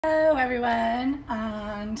Hello everyone,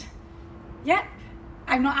 and yeah,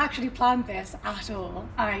 I've not actually planned this at all.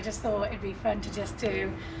 I just thought it'd be fun to just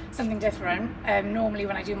do something different. Normally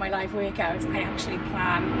when I do my live workouts I actually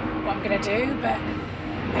plan what I'm gonna do, but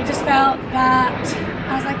I just felt that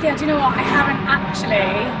I was like, yeah, do you know what, I haven't actually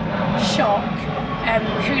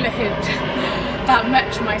hula hooped that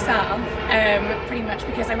much myself, pretty much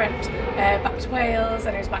because I went back to Wales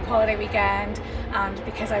and it was bank holiday weekend, and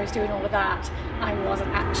because I was doing all of that I wasn't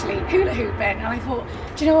actually hula hooping, and I thought,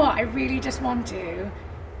 do you know what, I really just want to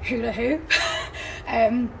hula hoop.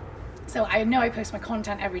 So I know I post my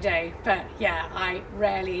content every day, but yeah, I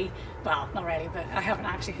rarely, well not really, but I haven't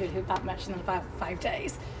actually hula hooped that much in about 5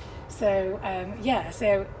 days. So yeah,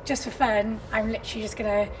 so just for fun, I'm literally just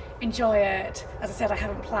gonna enjoy it. As I said, I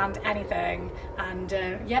haven't planned anything, and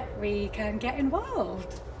yeah, we can get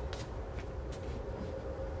involved.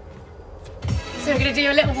 So we're gonna do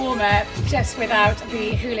a little warm up just without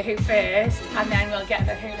the hula hoop first, and then we'll get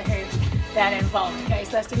the hula hoop then involved. Okay,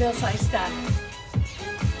 so let's do a little side step.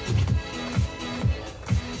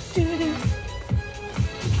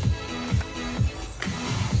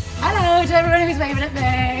 Hello to everyone who's waving at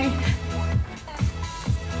me.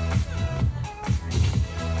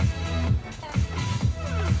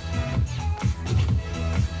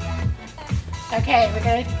 Okay, we're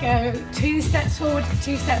going to go 2 steps forward,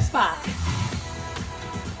 2 steps back.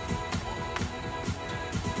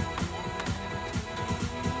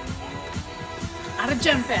 And a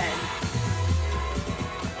jump in.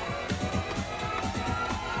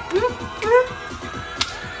 Whoop, whoop.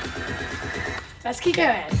 Let's keep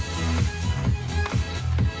going.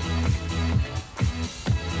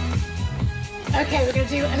 Okay, we're going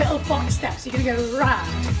to do a little box step. So you're going to go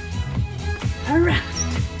round, around.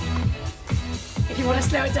 If you want to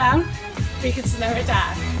slow it down, we can slow it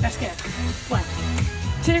down. Let's go. 1,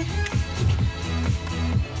 2.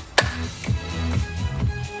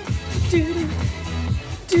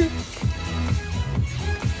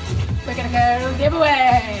 We're going to go the other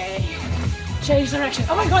way. Change direction.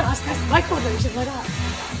 Oh my god, that's my coordination like that.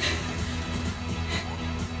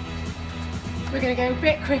 We're going to go a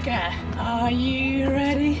bit quicker. Are you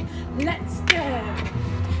ready? Let's go.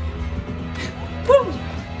 Woo.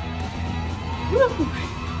 Woo.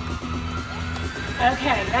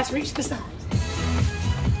 Okay, let's reach the side.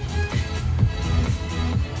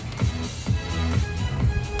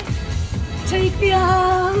 Take the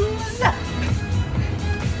arms up.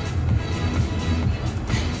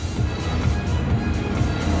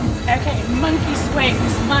 Okay, monkey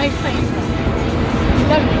swings, my favourite.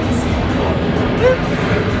 Love these.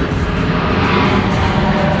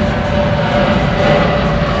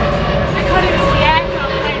 I can't even see the echo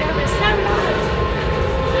right over, it's so loud.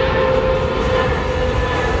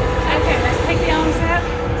 Okay, let's take the arms up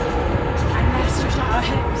and let's stretch out our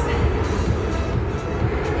hips.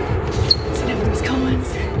 So everything's comments.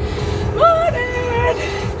 Morning!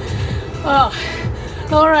 Oh,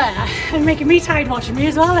 Laura, and making me tired watching me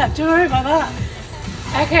as well. Don't worry about that.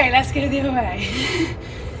 Okay, let's go the other way.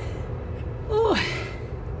 Ooh.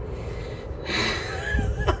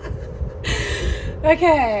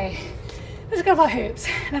 Okay, let's go for hoops.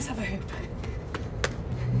 Let's have a hoop.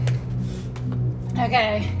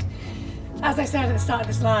 Okay, as I said at the start of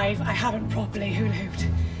this live, I haven't properly hula hooped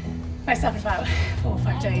myself in about 4 or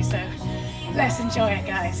 5 days, so let's enjoy it,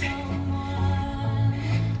 guys.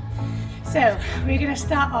 So we're going to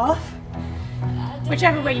start off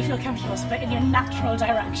whichever way you feel comfortable, but in your natural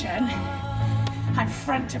direction, and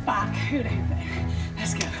front to back hula hooping.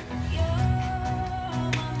 Let's go.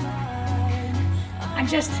 And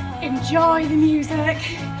just enjoy the music,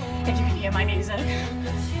 if you can hear my music.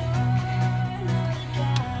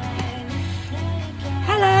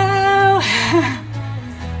 Hello!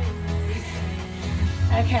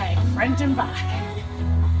 Okay, front and back.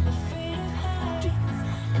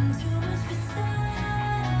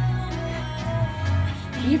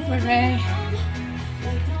 Keep with me.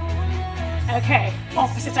 Okay,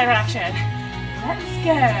 opposite direction. Let's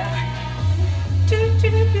go. Do, do,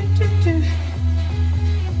 do, do, do, do.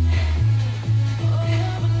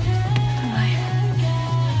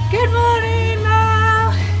 Good morning,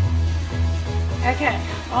 Mel. Okay,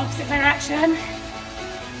 opposite direction.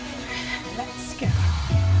 Let's go.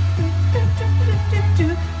 Do, do, do, do, do.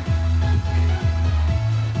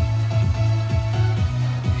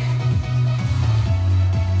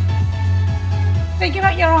 Think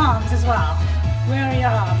about your arms as well. Where are your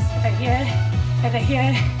arms? Are they here? Are they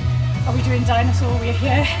here? Are we doing dinosaur? We're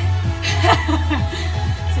here.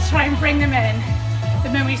 So try and bring them in. The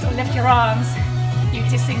moment you sort of lift your arms, you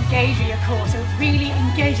disengage with your core. So really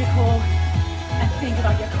engage your core and think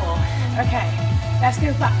about your core. Okay, Let's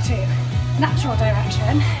go back to natural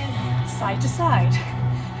direction, side to side.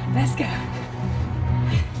 Let's go.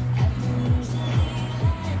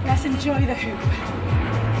 Let's enjoy the hoop.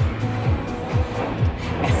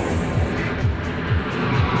 Yes.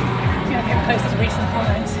 You know, I think I posted a recent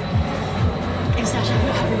comment. It's actually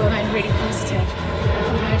a happy woman, really positive.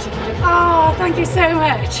 Oh, thank you so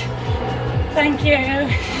much. Thank you.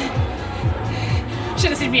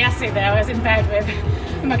 Should have seen me yesterday though. I was in bed with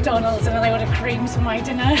McDonald's and then I ordered creams for my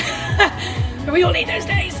dinner. But we all need those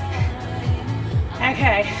days.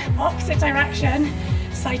 Okay, opposite direction,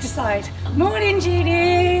 side to side. Morning,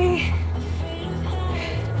 Jeannie.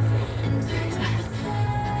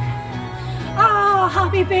 Oh,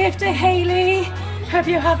 happy birthday, Hayley. Hope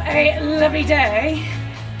you have a lovely day.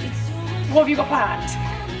 What have you got planned?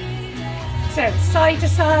 So, side to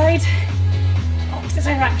side, opposite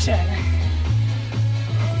direction.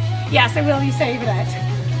 Yes, I will be saving it.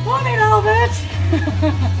 Morning, Albert.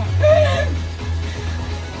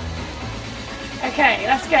 Okay,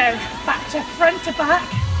 let's go back to front to back,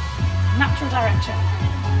 natural direction.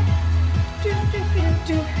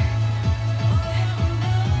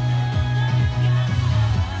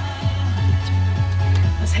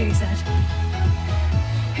 As Haley said,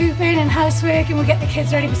 hooping and housework and we'll get the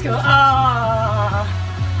kids ready for school. Ah,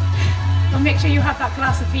 well, make sure you have that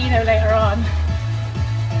glass of vino later on.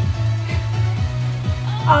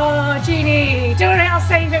 Oh, Jeannie, don't worry, I'll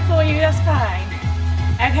save it for you, that's fine.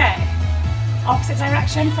 Okay, opposite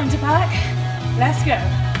direction, front to back, let's go.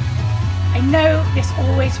 I know this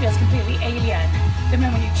always feels completely alien. The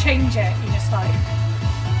moment you change it, you just like,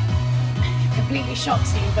 it completely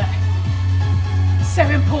shocks you, but so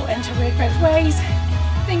important to work both ways.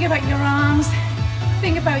 Think about your arms,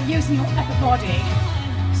 think about using your upper body.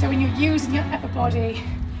 So when you're using your upper body,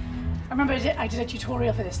 I remember I did a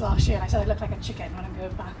tutorial for this last year and I said I look like a chicken when I'm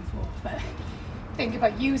going back and forth, but think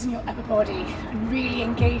about using your upper body and really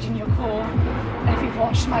engaging your core. And if you've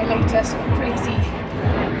watched my latest crazy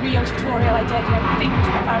real tutorial I did, you know, think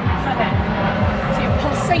about pulling. So you're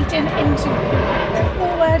pulsating into the hoop, going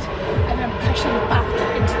forward and then pushing back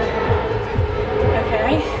into the hoop.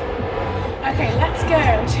 Okay? Okay, let's go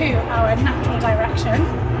to our natural direction.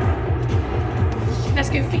 Let's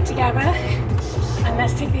go feet together. And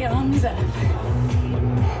let's take the arms up.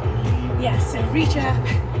 Yes, so reach up,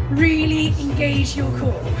 really engage your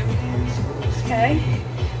core. Okay,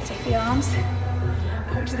 take the arms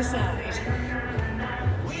out to the side.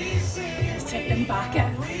 Let's take them back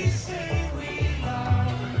up.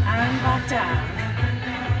 And back down.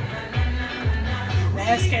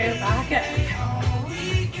 Let's go back up.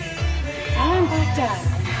 And back down.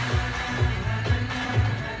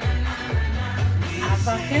 And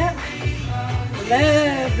back up.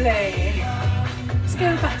 Lovely. Let's go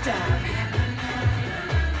back down.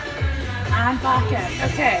 And back up.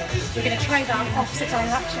 Okay, we're going to try that opposite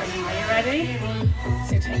direction. Are you ready?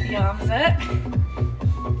 So take the arms up.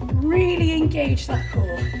 Really engage that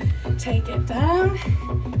core. Take it down.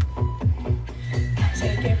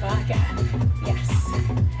 Take it back up. Yes.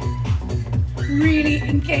 Really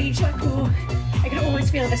engage that core. I can always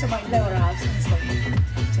feel this on my lower abs, honestly.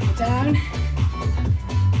 Take it down.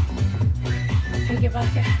 Take it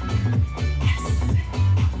back up. Yes.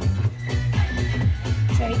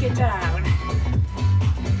 Take it down.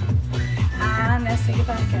 And let's take it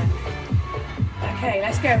back up. Okay,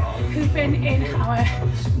 let's go. Hooping in our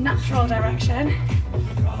natural direction.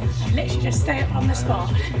 And literally just stay on the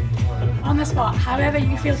spot. On the spot, however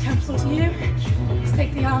you feel comfortable to you. Just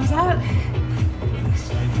take the arms out.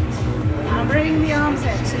 And bring the arms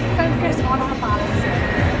in. So focus on our balance.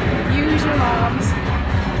 Use your arms.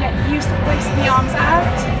 Get used to placing the arms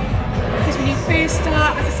out, because when you first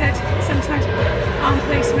start, as I said, sometimes arm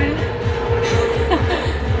placement.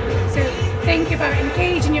 So think about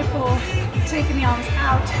engaging your core, taking the arms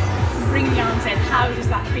out, and bringing the arms in. How does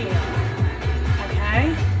that feel?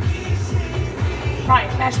 Okay. Right,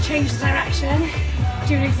 let's change the direction.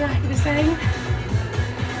 Doing exactly the same.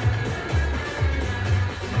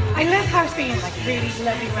 I love how it's been like really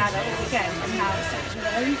lovely weather all weekend, and now it's starting to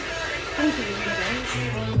rain. Thank you, universe.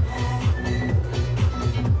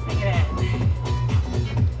 Bring it in.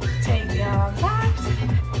 Take the arms out.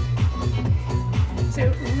 So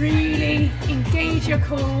really engage your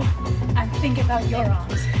core and think about your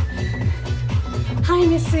arms. Hi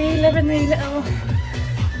Missy, loving the little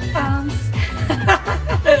arms.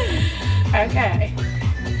 Okay.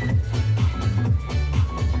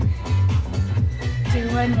 Do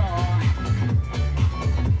one more.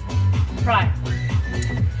 Right.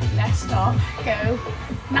 Let's stop, go,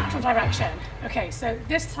 natural direction. Okay, so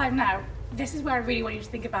this time now, this is where I really want you to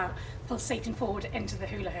think about pulsating forward into the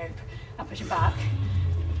hula hoop. and push it back.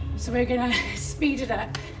 So we're gonna speed it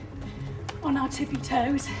up on our tippy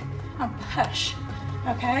toes and push,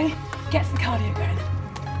 okay? Gets the cardio going.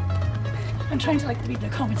 I'm trying to like read the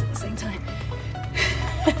comments at the same time.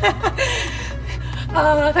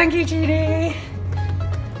 Oh, thank you, Judy.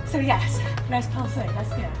 So yes, let's pulsate, let's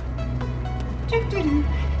go. Keep it with me.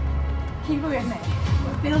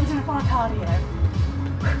 We're building up our cardio.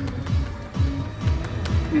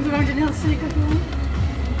 Move around in a little circle again.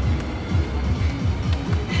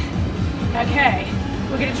 Okay,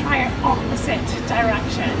 we're going to try an opposite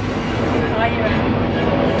direction. Are you ready?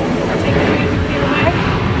 Take the weight the other way.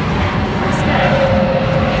 Let's go.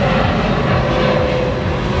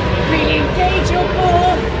 Really engage your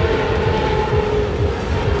core.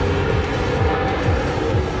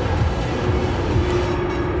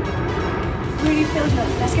 Really build up.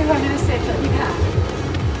 Let's go around in a circle. You can.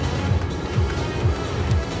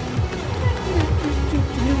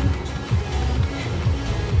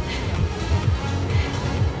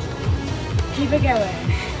 Keep it going.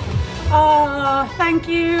 Oh, thank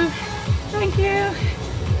you. Thank you.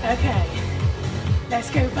 Okay,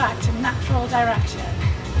 let's go back to natural direction.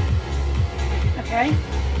 Okay,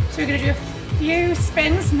 so we're going to do a few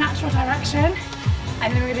spins, natural direction,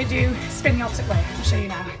 and then we're going to do spin the opposite way. I'll show you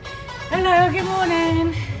now. Hello, good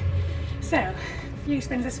morning. So, a few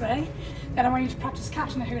spins this way, then I want you to practice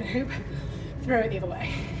catching the hula hoop, throw it the other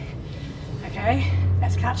way. Okay,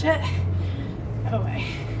 let's catch it, other way.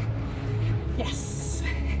 Yes.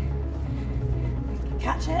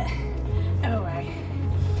 Catch it, other way.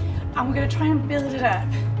 And we're going to try and build it up.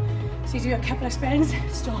 So you do a couple of spins,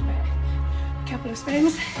 stop it. A couple of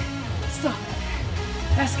spins, stop it.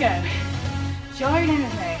 Let's go. Join in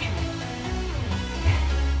with me.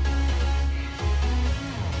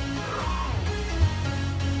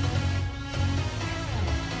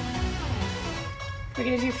 We're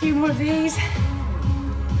going to do a few more of these.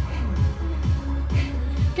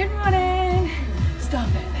 Good morning. Stop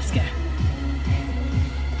it. Let's go.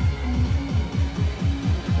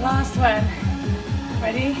 Last one.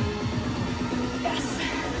 Ready? Yes.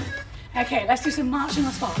 Okay, let's do some marching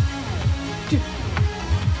on the spot.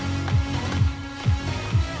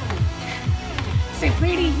 So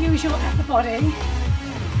really use your upper body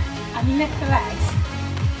and lift the legs.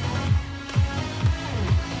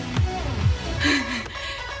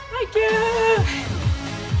 Thank you.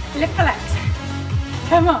 Lift the legs.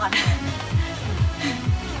 Come on.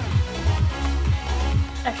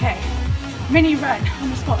 Okay, mini run on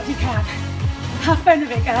the spot if you can. Have fun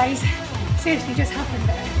with it, guys. Seriously, just have fun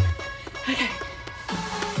with it. Okay.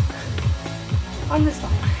 On the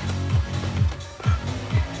spot.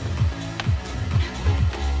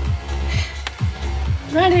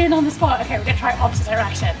 Run in on the spot. Okay, we're gonna try opposite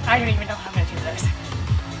direction. I don't even know how I'm gonna do this.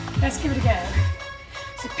 Let's give it a go.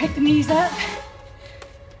 So pick the knees up.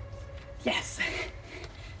 Yes.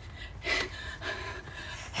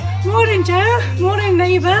 Morning, Joe. Morning,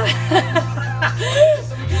 neighbour.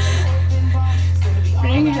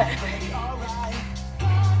 Bring it up.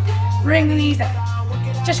 Bring the knees up.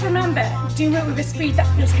 Just remember, do it with a speed that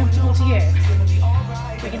feels comfortable to you.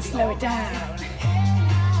 We can slow it down.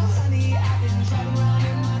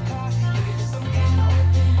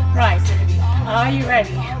 Right, are you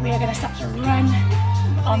ready? We are going to start to run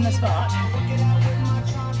on the spot.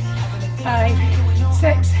 5,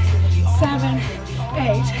 6, 7,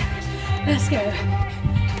 8. Let's go.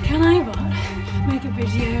 Can I make a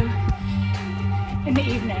video in the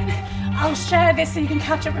evening? I'll share this so you can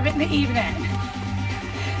catch up with it in the evening.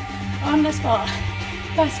 On the spot.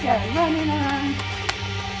 Let's go. Running around.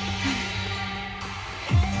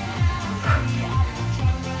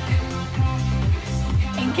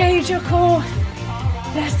 Engage your core.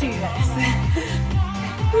 Let's do this.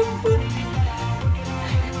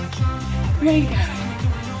 Really go.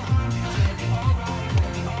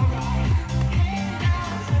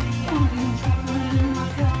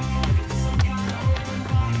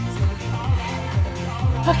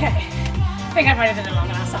 Okay, I think I've already done it long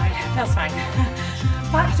on our side. That's fine.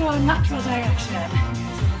 Back to our natural direction.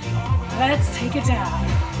 Let's take it down.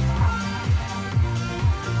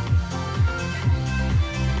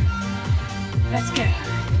 Let's go.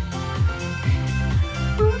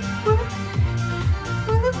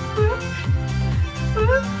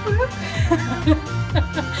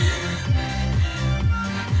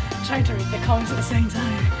 Trying to read the comments at the same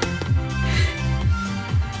time.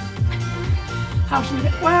 How should we do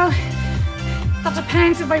it? Well, that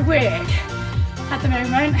depends if I work at the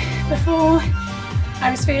moment. Before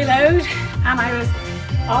I was furloughed and I was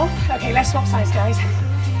off. Okay, let's swap sides, guys.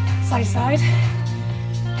 Side to side.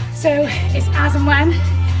 So it's as and when.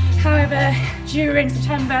 However, during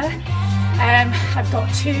September, I've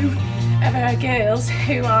got two other girls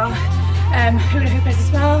who are hula hoopers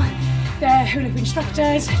as well. They're hula hoop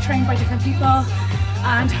instructors, trained by different people,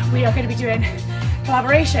 and we are going to be doing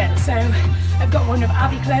collaboration. So I've got one with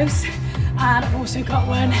Abby Close, and I've also got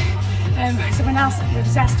one someone else with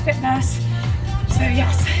Zest Fitness. So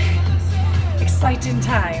yes, exciting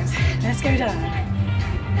times. Let's go down.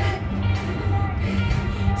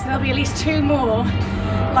 So there'll be at least 2 more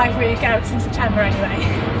live workouts in September anyway.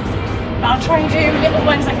 But I'll try and do little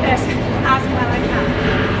ones like this as and when I can.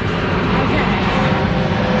 Okay,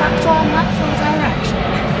 back to our natural direction.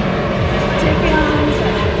 Take the arms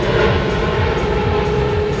up.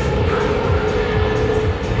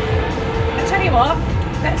 I tell you what,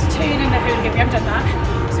 let's turn in the hula hoop. We haven't done that.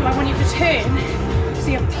 So I want you to turn so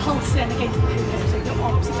you're pulsing against the hula hoop, so you go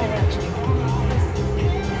opposite direction.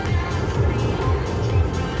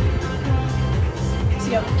 So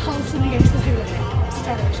you're pulsing against the hula hoop, opposite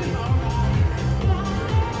direction.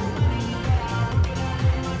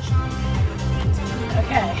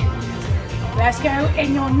 Okay, let's go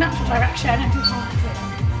in your natural direction and do half a turn.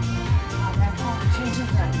 And then half a turn to the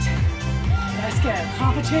front. Let's go,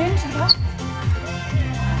 half a turn to the back.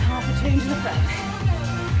 And half a turn to the front.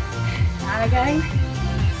 And again.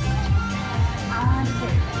 And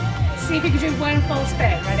again. See if you can do one full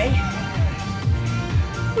spin, ready?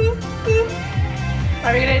 Whoop, whoop.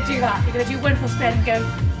 Right, we're going to do that. You're going to do one full spin and go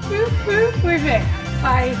whoop, whoop, move it.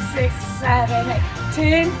 5, 6, 7, 8.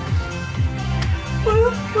 Turn.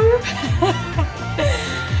 Whoop, whoop.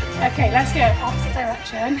 Okay, let's go opposite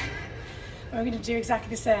direction. We're going to do exactly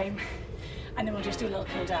the same, and then we'll just do a little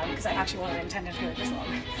cool down because I actually wasn't intended to go this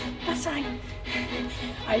long. That's fine.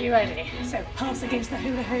 Are you ready? So pulse against the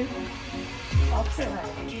hula hoop, opposite way.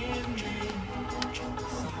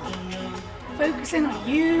 Focusing on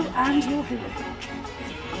you and your hula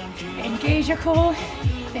hoop. Engage your core.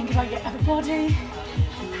 Think about your upper body.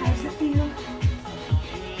 How does it feel?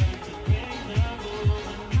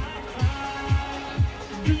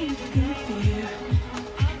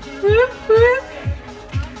 Whoop, whoop.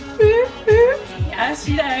 Whoop, whoop. Yes,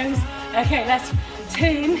 she knows. Okay, let's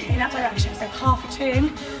turn in that direction. So half a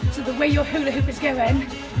turn. So the way your hula hoop is going,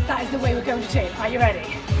 that is the way we're going to turn. Are you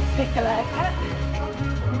ready? Pick the leg up,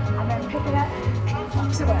 and then pick it up,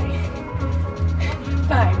 opposite way.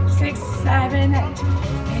 5, 6, 7, 8.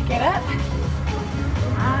 Pick it up,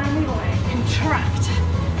 and move away. Contract.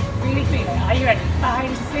 Really feel it. Are you ready?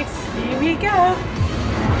 5, 6, here we go.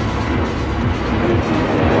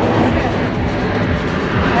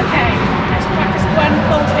 Okay, let's practice one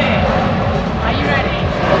full turn. Are you ready?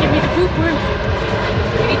 Give me the whoop whoop.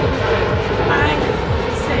 We need the whoop whoop. 5,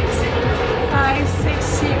 6, 5,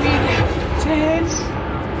 6, here we go. Turn.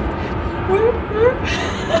 Whoop whoop.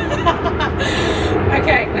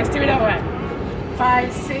 Okay, let's do another one.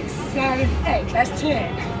 5, 6, 7, 8. Let's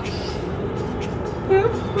turn.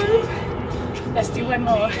 Whoop whoop. Let's do one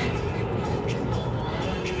more.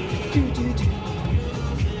 Do, do, do.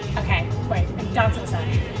 Okay, wait,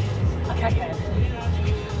 Dancercise. I'll count you in.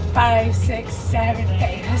 5, 6, 7,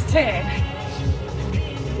 8. Let's turn.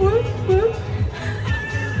 Whoop, whoop.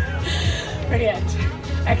 Brilliant.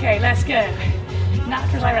 Okay, let's go.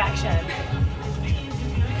 Natural direction.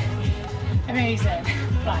 Amazing.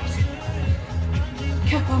 Right.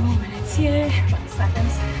 Couple more minutes here. 20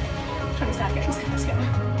 seconds. 20 seconds. Let's go.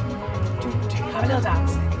 Have a little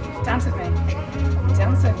dance. Dance with me.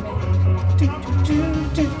 Dance with me. Do, do,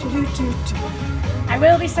 do, do, do, do, do. I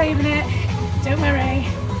will be saving it. Don't worry.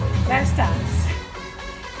 Let's dance.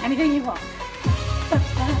 Anything you want.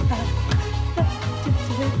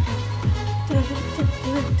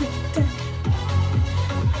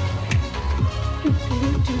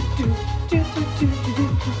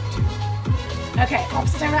 Okay,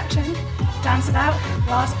 opposite direction. Dance it out.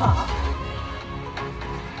 Last part.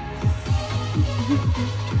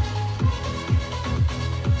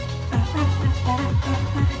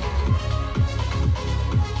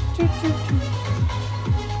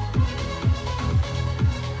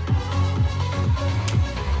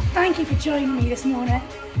 Thank you for joining me this morning.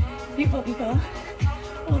 People,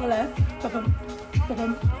 all the love. Ba-bum,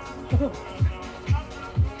 ba-bum, ba-bum.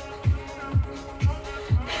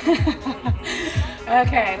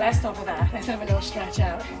 Okay, let's stop with that. Let's have a little stretch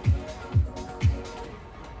out.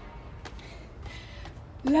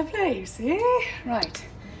 Lovely, see? Right.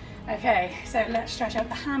 Okay, so let's stretch out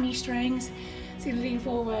the hamstrings. So you lean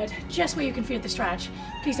forward, just where you can feel the stretch.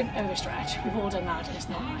 Please don't overstretch. We've all done that and it's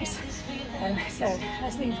not nice. So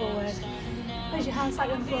let's lean forward. Raise your hands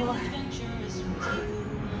slightly on the floor.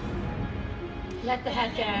 Let the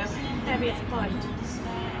head go, heaviest point.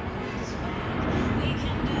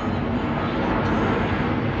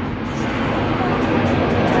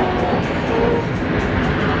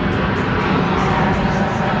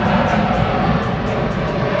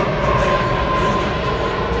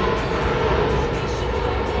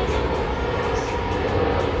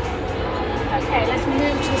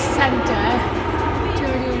 centre. Do I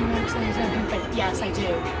do an exercise on hooping? Yes, I do,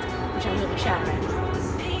 which I will be sharing.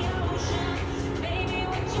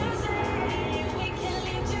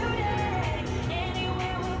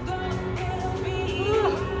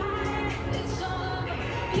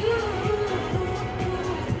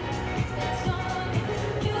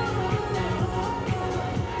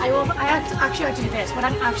 I actually like to do this when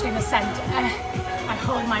I'm actually in the centre. I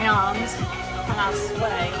hold my arms and I'll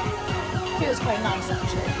sway. Feels quite nice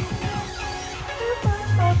actually.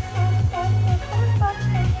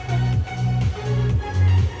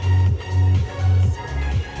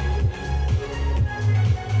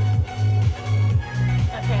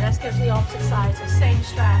 Okay, let's go to the opposite side. So same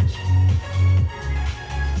stretch.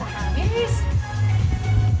 The hammies.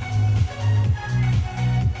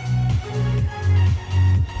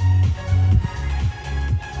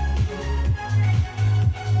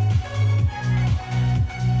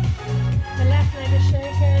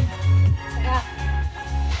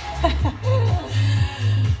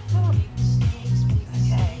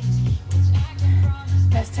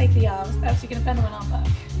 Take the arms, oh, so you're going to bend one arm back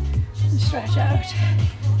and stretch out.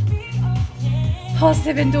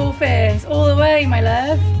 Positive endorphins all the way, my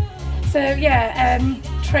love. So yeah,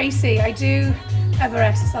 Tracy, I do other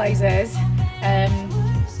exercises.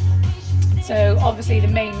 So obviously the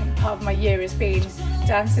main part of my year has been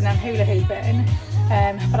dancing and hula hooping,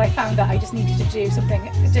 but I found that I just needed to do something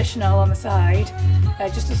additional on the side,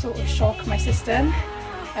 just to sort of shock my system.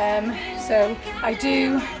 So I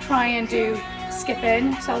do try and do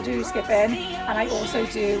skipping, so I'll do skipping, and I also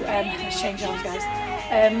do, let's change arms guys,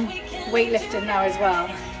 weightlifting now as well.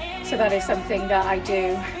 So that is something that I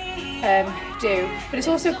do, but it's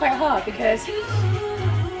also quite hard because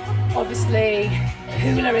obviously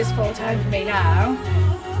hula is full time for me now,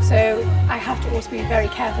 so I have to also be very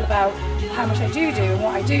careful about how much I do and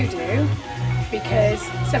what I do, because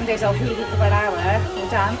some days I'll hula hoop for an hour or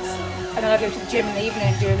dance, and then I'll go to the gym in the evening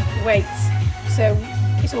and do weights. So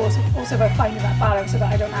it's also about finding that balance so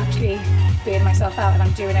that I don't actually burn myself out and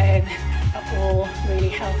I'm doing it in a all really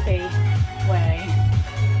healthy way.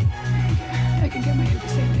 I can get my hoop the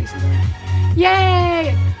same place as well.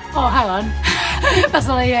 Yay! Oh, hang on. That's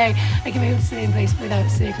not a yay. I can my hoop the same place without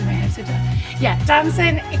circling my head. So yeah,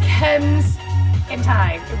 dancing, it comes in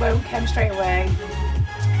time. It won't come straight away.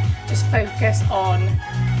 Just focus on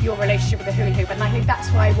your relationship with the hula hoop, and I think that's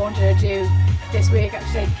why I wanted to do this workout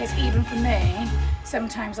today, because even for me,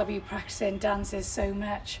 sometimes I'll be practicing dances so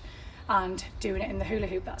much and doing it in the hula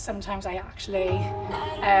hoop that sometimes I actually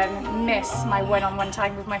miss my one-on-one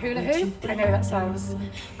time with my hula hoop. I know that sounds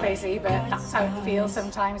crazy, but that's how it feels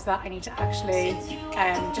sometimes, that I need to actually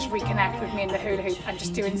just reconnect with me in the hula hoop, and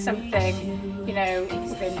just doing something, you know,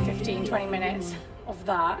 within 15-20 minutes of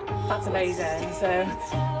that's amazing. So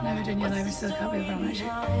never done your life, I still can't believe how much.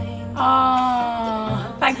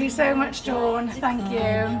 Oh, thank you so much, Dawn, thank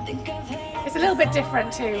you. It's a little bit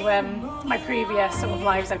different to my previous sort of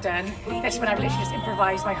lives I've done. This one I've literally just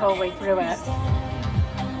improvised my whole way through it.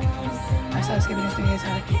 I started skipping, this thing is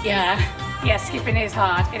hard. Yeah, skipping is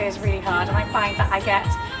hard, it is really hard, and I find that I get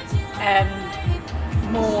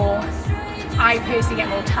I personally get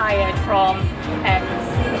more tired from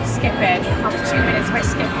skipping. After 2 minutes, if I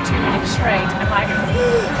skip for 2 minutes straight, I'm like,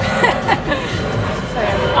 so,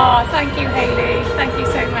 oh, thank you, Hayley. Thank you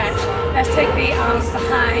so much. Let's take the arms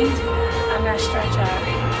behind and let's stretch out.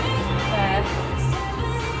 There.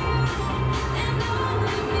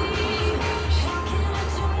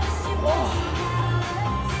 Oh.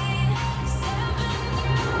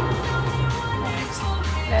 Right.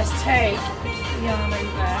 Let's take the arm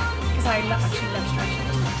over, because I actually love stretching.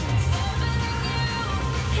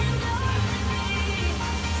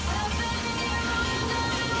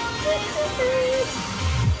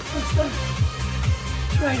 What's that?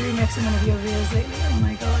 Tried remixing one of your reels lately. Oh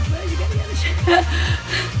my god, where did you get the other?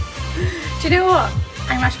 Do you know what?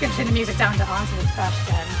 I'm actually going to turn the music down to answer this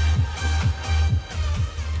question.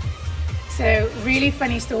 So, really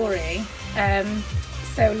funny story.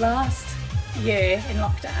 So last year in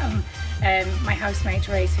lockdown, my housemate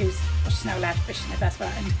Therese, she's now left, but she's my best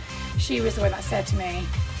friend, she was the one that said to me,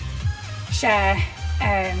 share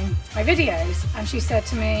my videos, and she said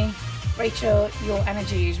to me, Rachel, your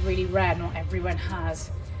energy is really rare, not everyone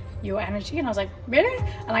has your energy. And I was like, really?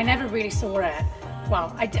 And I never really saw it.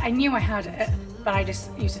 Well, I knew I had it, but I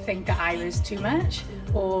just used to think that I was too much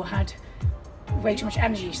or had way too much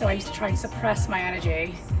energy, so I used to try and suppress my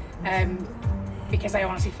energy because I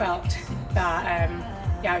honestly felt that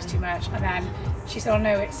yeah, I was too much. And then she said, oh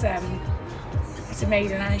no, it's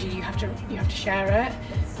amazing energy, you have to share it.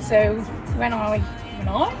 So when I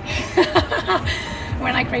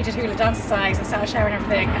when I created Hula Dancercise and started sharing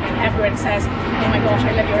everything, and everyone says, oh my gosh,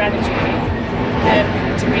 I love your energy.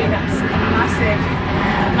 To me that's a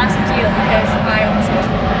massive deal, because I also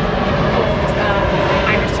thought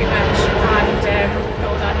I was too much, and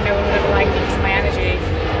thought that no one would ever like me because of my energy.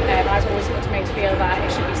 I was always made to feel that it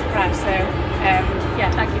should be suppressed. So yeah,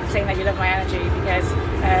 thank you for saying that you love my energy, because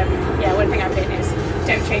yeah, one thing I've learned is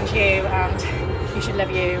don't change you, and you should love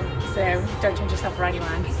you, so don't change yourself for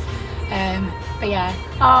anyone. But yeah,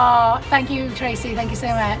 oh, thank you Tracy, thank you so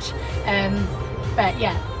much. But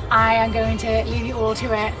yeah, I am going to leave you all to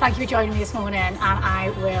it. Thank you for joining me this morning, and I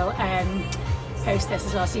will post this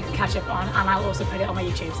as well so you can catch up on, and I'll also put it on my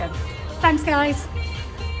YouTube. So thanks guys.